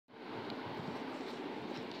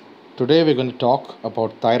Today we're going to talk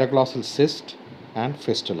about thyroglossal cyst and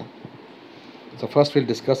fistula. So first we'll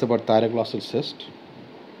discuss about thyroglossal cyst.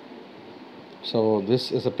 So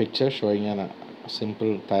this is a picture showing a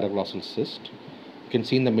simple thyroglossal cyst. You can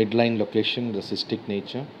see in the midline location the cystic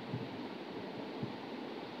nature.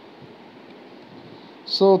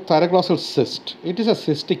 So thyroglossal cyst, it is a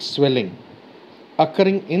cystic swelling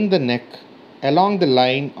occurring in the neck along the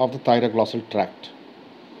line of the thyroglossal tract.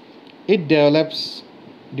 It develops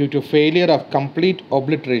due to failure of complete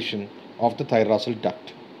obliteration of the thyroglossal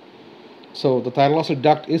duct. So the thyroglossal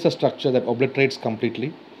duct is a structure that obliterates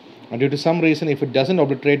completely, and due to some reason, if it doesn't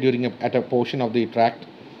obliterate at a portion of the tract,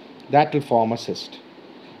 that will form a cyst.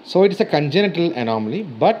 So it is a congenital anomaly,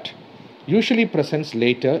 but usually presents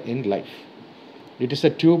later in life. It is a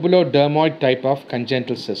tubulodermoid type of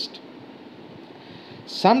congenital cyst.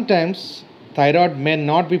 Sometimes thyroid may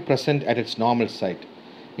not be present at its normal site.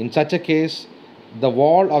 In such a case, the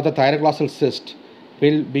wall of the thyroglossal cyst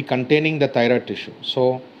will be containing the thyroid tissue.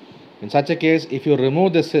 So in such a case, if you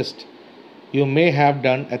remove the cyst, you may have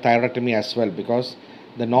done a thyroidectomy as well, because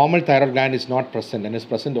the normal thyroid gland is not present and is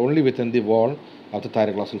present only within the wall of the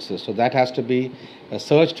thyroglossal cyst. So that has to be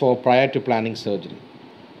searched for prior to planning surgery.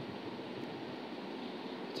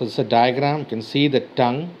 So this is a diagram. You can see the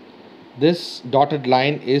tongue. This dotted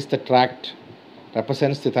line is the tract,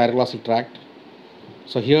 represents the thyroglossal tract.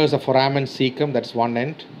 So here is a foramen cecum, that's one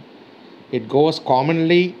end. It goes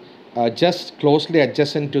commonly just closely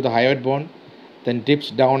adjacent to the hyoid bone, then dips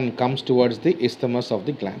down and comes towards the isthmus of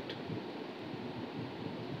the gland.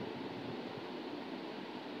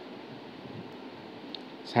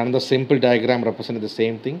 So another simple diagram representing the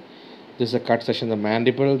same thing. This is a cut section of the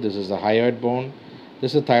mandible, this is the hyoid bone,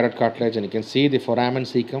 this is the thyroid cartilage, and you can see the foramen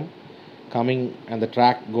cecum coming and the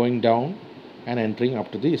tract going down and entering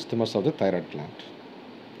up to the isthmus of the thyroid gland.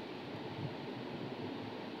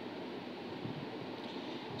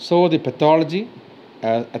 So the pathology,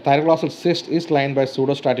 a thyroglossal cyst is lined by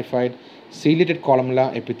pseudostratified ciliated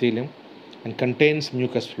columella epithelium and contains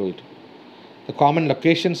mucus fluid. The common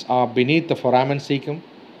locations are beneath the foramen cecum,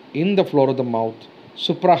 in the floor of the mouth,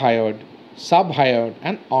 suprahyoid, subhyoid,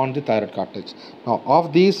 and on the thyroid cartilage. Now,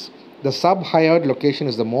 of these, the subhyoid location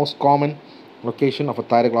is the most common location of a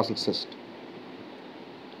thyroglossal cyst.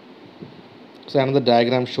 So another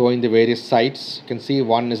diagram showing the various sites. You can see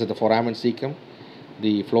one is at the foramen cecum,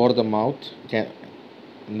 the floor of the mouth,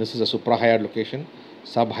 and this is a suprahyoid location,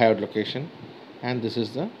 subhyoid location, and this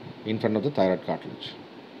is the in front of the thyroid cartilage.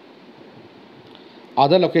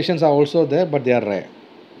 Other locations are also there, but they are rare.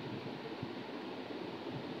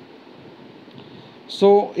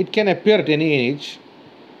 So it can appear at any age,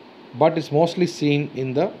 but it's mostly seen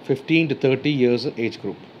in the 15 to 30 years age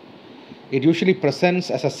group. It usually presents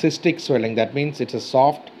as a cystic swelling. That means it's a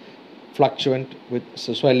soft fluctuant with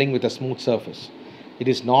swelling with a smooth surface. It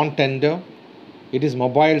is non-tender. It is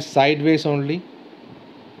mobile sideways only.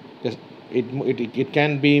 It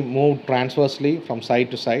can be moved transversely from side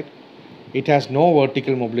to side. It has no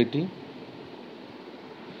vertical mobility.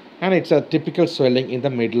 And it's a typical swelling in the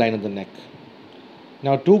midline of the neck.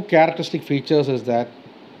 Now, two characteristic features is that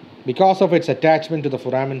because of its attachment to the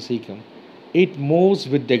foramen cecum, it moves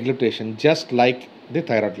with deglutition just like the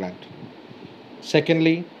thyroid gland.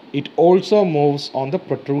 Secondly, it also moves on the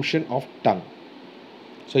protrusion of tongue.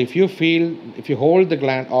 So if you hold the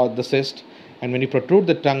gland or the cyst, and when you protrude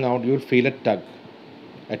the tongue out, you will feel a tug.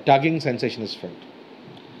 A tugging sensation is felt.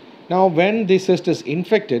 Now, when the cyst is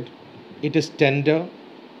infected, it is tender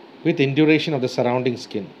with induration of the surrounding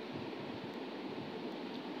skin.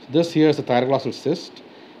 So this here is the thyroglossal cyst,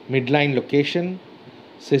 midline location,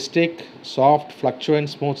 cystic, soft, fluctuant,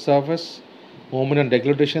 smooth surface, movement on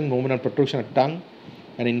deglutition, movement on protrusion of tongue.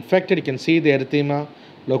 And infected, you can see the erythema,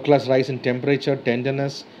 localized rise in temperature,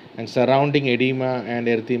 tenderness, and surrounding edema and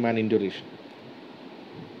erythema and induration.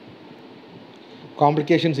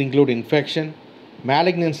 Complications include infection,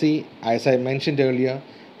 malignancy, as I mentioned earlier,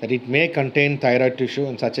 that it may contain thyroid tissue.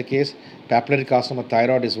 In such a case, papillary carcinoma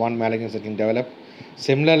thyroid is one malignancy that can develop.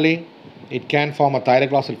 Similarly, it can form a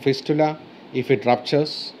thyroglossal fistula if it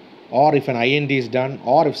ruptures, or if an IND is done,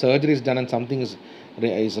 or if surgery is done and something is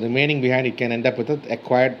remaining behind, it can end up with an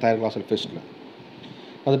acquired thyroglossal fistula.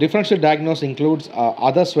 Now, the differential diagnosis includes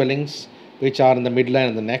other swellings which are in the midline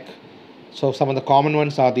of the neck. So some of the common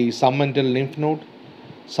ones are the submental lymph node,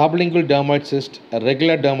 sublingual dermoid cyst, a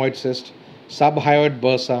regular dermoid cyst, subhyoid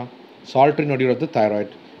bursa, solitary nodule of the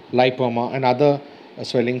thyroid, lipoma, and other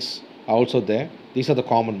swellings are also there. These are the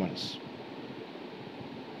common ones.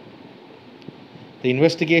 The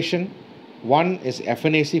investigation, one is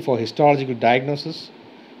FNAC for histological diagnosis.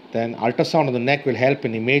 Then ultrasound of the neck will help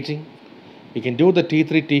in imaging. You can do the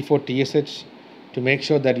T3, T4, TSH to make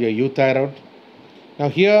sure that you're euthyroid. Now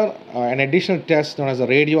here, an additional test known as a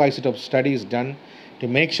radioisotope study is done to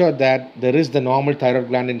make sure that there is the normal thyroid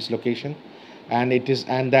gland in its location, and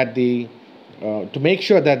to make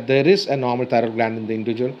sure that there is a normal thyroid gland in the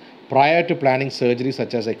individual prior to planning surgery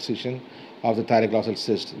such as excision of the thyroglossal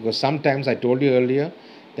cyst. Because sometimes I told you earlier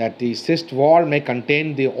that the cyst wall may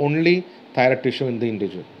contain the only thyroid tissue in the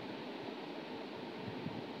individual.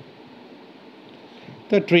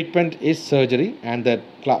 The treatment is surgery, and the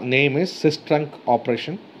name is cyst trunk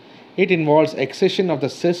operation. It involves excision of the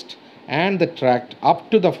cyst and the tract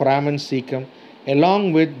up to the foramen cecum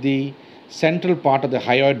along with the central part of the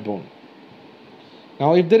hyoid bone.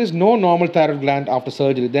 Now, if there is no normal thyroid gland after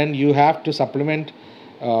surgery, then you have to supplement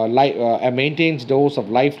a maintained dose of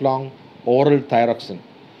lifelong oral thyroxine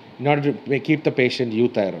in order to keep the patient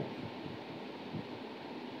euthyroid.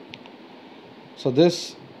 So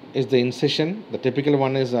this is the incision. The typical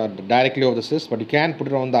one is directly over the cyst, but you can put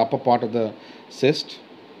it on the upper part of the cyst.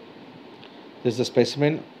 This is the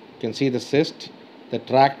specimen. You can see the cyst, the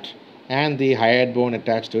tract, and the hyoid bone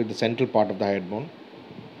attached to it, the central part of the hyoid bone.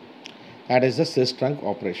 That is the cyst trunk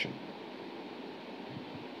operation.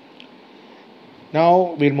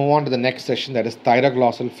 Now we'll move on to the next session, that is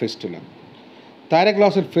thyroglossal fistula.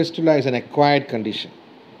 Thyroglossal fistula is an acquired condition.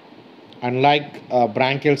 Unlike a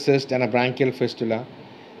branchial cyst and a branchial fistula,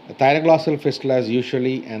 a thyroglossal fistula is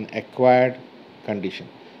usually an acquired condition.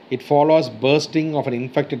 It follows bursting of an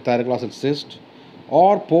infected thyroglossal cyst,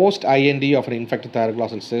 or post-IND of an infected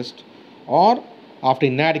thyroglossal cyst, or after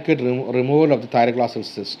inadequate removal of the thyroglossal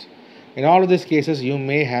cyst. In all of these cases, you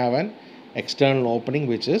may have an external opening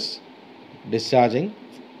which is discharging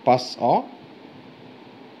pus or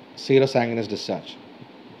serosanguinous discharge.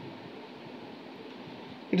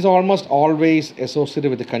 It is almost always associated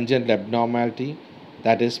with a congenital abnormality,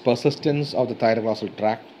 that is persistence of the thyroglossal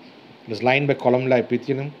tract. It is lined by columnar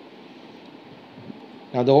epithelium.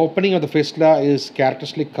 Now the opening of the fistula is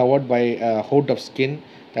characteristically covered by a hood of skin,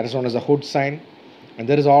 that is known as a hood sign, and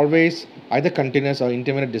there is always either continuous or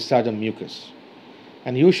intermittent discharge of mucus,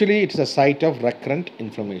 and usually it is a site of recurrent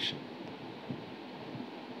inflammation.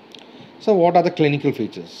 So what are the clinical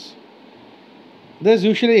features? There is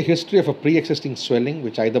usually a history of a pre-existing swelling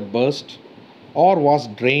which either burst or was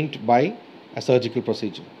drained by a surgical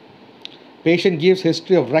procedure. Patient gives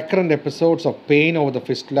history of recurrent episodes of pain over the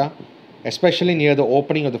fistula, especially near the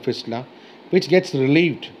opening of the fistula, which gets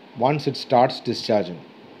relieved once it starts discharging.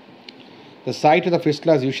 The site of the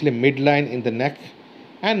fistula is usually midline in the neck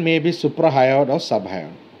and may be suprahyoid or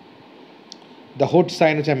subhyoid. The hood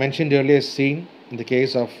sign which I mentioned earlier is seen in the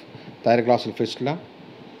case of thyroglossal fistula.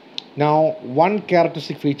 Now, one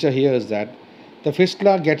characteristic feature here is that the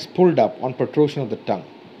fistula gets pulled up on protrusion of the tongue.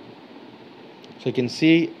 So you can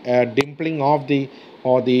see a dimpling of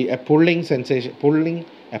a pulling sensation,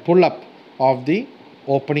 a pull up of the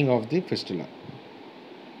opening of the fistula.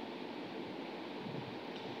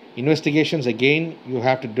 Investigations, again, you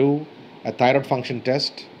have to do a thyroid function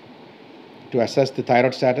test to assess the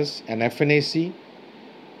thyroid status, an FNAC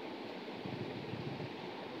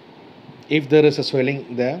if there is a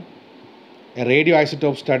swelling there. A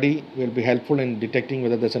radioisotope study will be helpful in detecting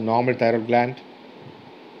whether there's a normal thyroid gland.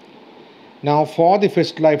 Now for the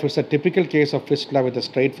fistula, if it's a typical case of fistula with a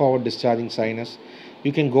straightforward discharging sinus,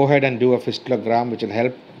 you can go ahead and do a fistulogram which will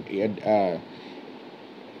help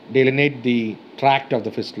delineate the tract of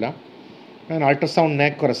the fistula. An ultrasound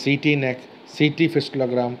neck or a CT neck, CT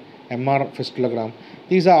fistulogram, MR fistulogram.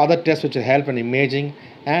 These are other tests which will help in imaging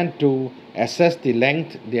and to assess the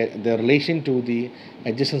length, the relation to the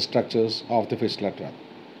adjacent structures of the fistula tract.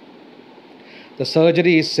 The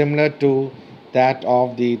surgery is similar to that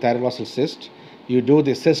of the thyroglossal cyst. You do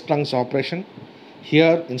the cyst trunks operation.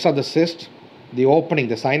 Here, instead of the cyst, the opening,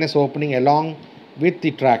 the sinus opening along with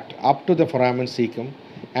the tract up to the foramen cecum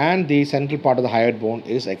and the central part of the hyoid bone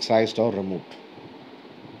is excised or removed.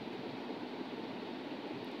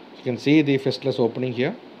 You can see the fistulous opening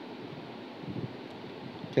here.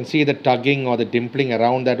 You can see the tugging or the dimpling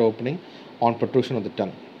around that opening on protrusion of the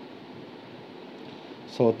tongue.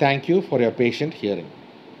 So thank you for your patient hearing.